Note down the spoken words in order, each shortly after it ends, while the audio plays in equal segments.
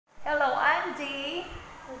Auntie,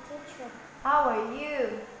 Hey teacher, how are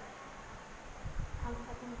you? I'm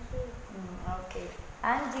talking to you. Okay.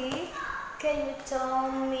 Auntie, can you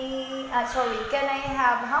tell me, can I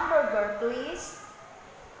have hamburger please?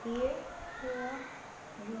 Here? Here,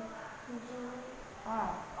 You. you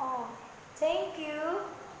Ah. are Thank you.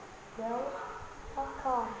 Well,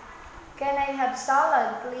 welcome. can I have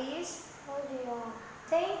salad please? Here you are.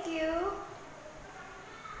 Thank you.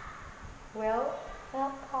 Well,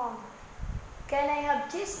 Welcome. can I have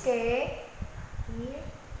cheesecake? Here.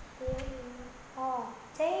 Here you are.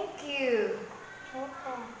 Thank you.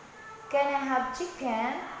 Welcome. Can I have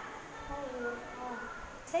chicken? Here you are.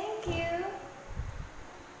 Thank you.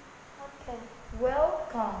 Okay.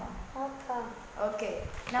 Welcome. Welcome. Okay.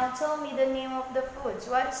 Now tell me the name of the foods.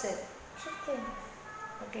 What is it? Chicken.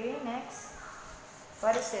 Okay, next.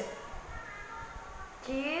 What is it?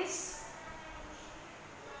 Cheesecake.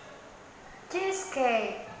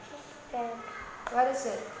 Cheesecake. What is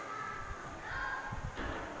it?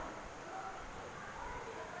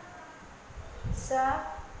 Salad.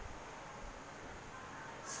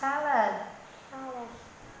 Salad.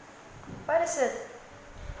 What is it?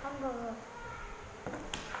 Hamburger.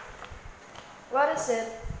 What is it?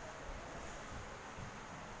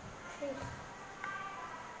 Fish.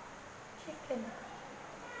 Chicken.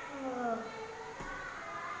 Hamburger.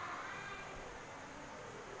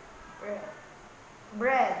 Bread.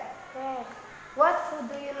 Bread. Bread. What food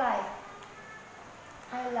do you like?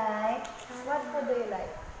 I like. What food do you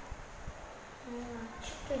like?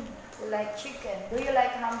 Chicken. You like chicken. Do you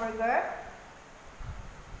like hamburger?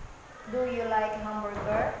 Do you like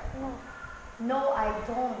hamburger? No. No, I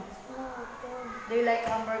don't. No, I don't. Do you like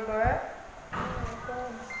hamburger? No, I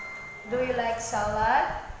don't. Do you like salad?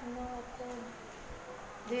 No, I don't.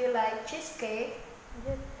 Do you like cheesecake?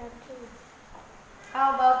 Yes, I do.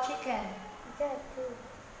 How about chicken? Yes, I do.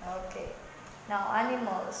 Okay. Now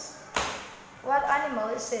animals. What animal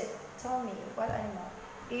is it? Tell me, what animal?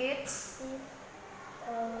 It's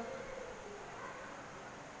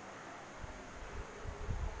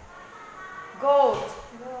goat.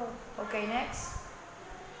 goat. Okay, next.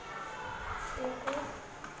 It is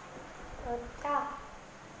a duck.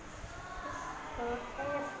 It's an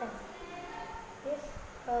elephant. It's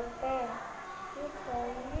a bear. It's a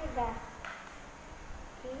lizard.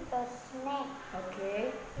 It's a snake.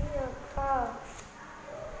 Okay. It's a crow.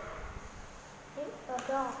 It's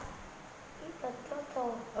a dog. It's a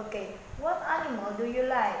turtle. Okay. What animal do you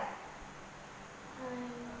like?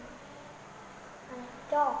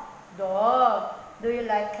 Dog. Dog. Do you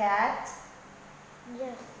like cat?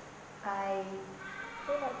 Yes. I.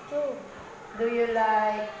 It's a two. Do you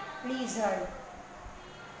like lizard?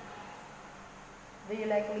 Do you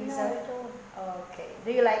like No, lizard? I don't. Okay.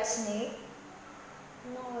 Do you like snake?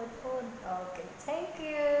 No, I don't. Okay. Thank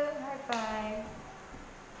you.